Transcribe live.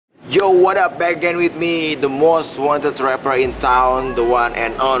Yo, what up? Back again with me, the most wanted rapper in town, the one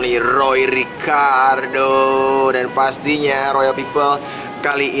and only Ricardo. Dan pastinya Royal People,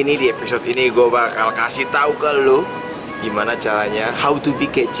 kali ini di episode ini gue bakal kasih tahu ke lu gimana caranya how to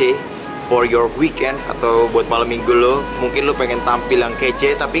be kece for your weekend atau buat malam minggu lo. Mungkin lo pengen tampil yang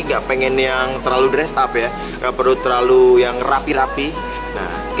kece tapi nggak pengen yang terlalu dress up ya, nggak perlu terlalu yang rapi-rapi.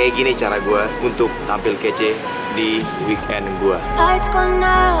 Nah, kayak gini cara gue untuk tampil kece di weekend gue. Lights gone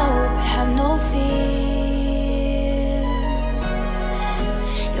out, but have no fear.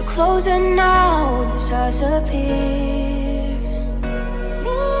 You're closer now, the stars appear.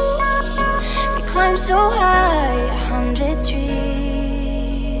 We climb so high, 100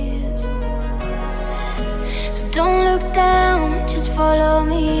 trees. So don't look down, just follow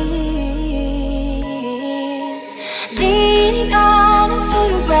me. Leaning on a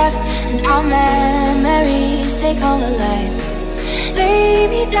photograph, and our memories, they come alive. Lay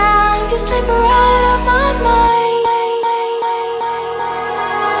me down, you slip right out my mind.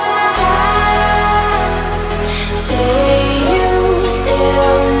 Say you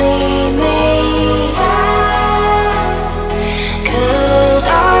still need me, 'cause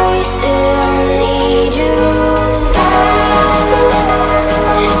I still need you.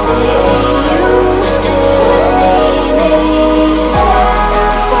 Say you still need me,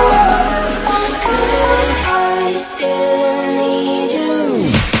 'cause I still need you.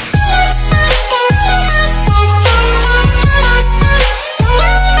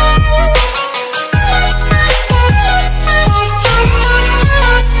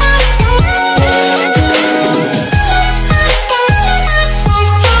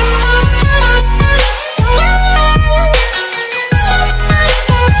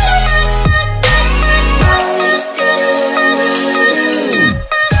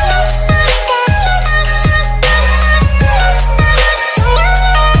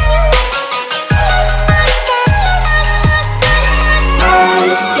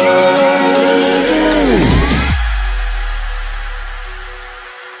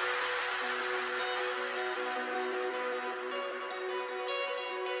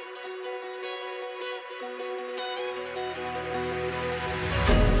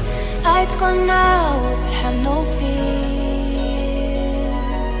 Lights gone now, but have no fear.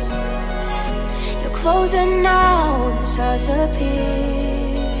 You're closer now, the stars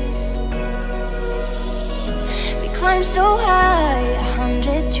appear. We climb so high,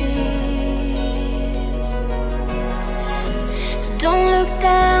 100 trees. So don't look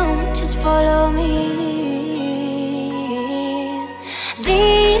down, just follow me.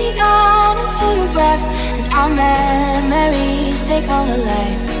 Leaning on a photograph, and our memories, they come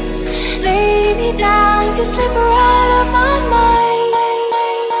alive. Lay me down, you slip right out my mind.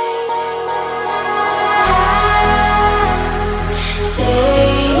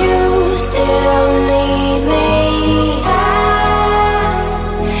 Say you still need me,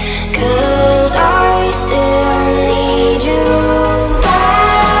 'cause I still need you.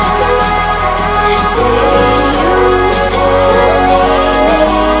 Say you still need me,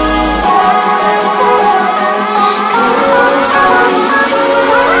 'cause I still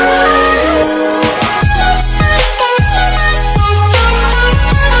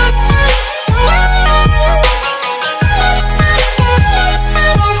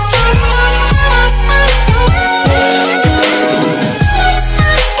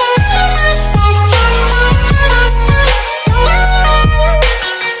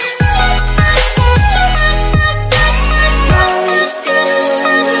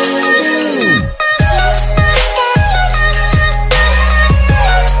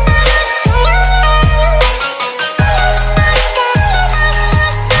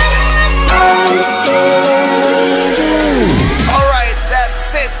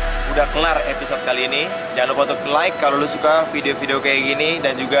Udah kelar episode kali ini. Jangan lupa untuk like kalau lu suka video-video kayak gini,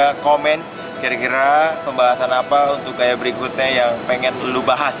 dan juga komen kira-kira pembahasan apa untuk kayak berikutnya yang pengen lu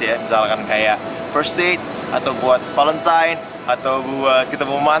bahas ya. Misalkan kayak first date, atau buat Valentine, atau buat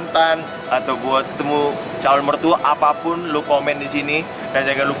ketemu mantan, atau buat ketemu calon mertua, apapun lu komen di sini. Dan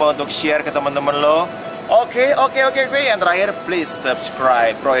jangan lupa untuk share ke teman-teman lo. Oke. Yang terakhir, please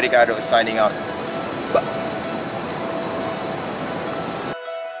subscribe. Roy Ricardo signing out. Bye.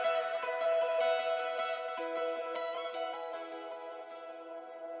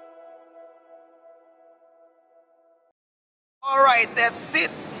 Alright, that's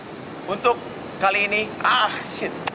it untuk kali ini. Shit.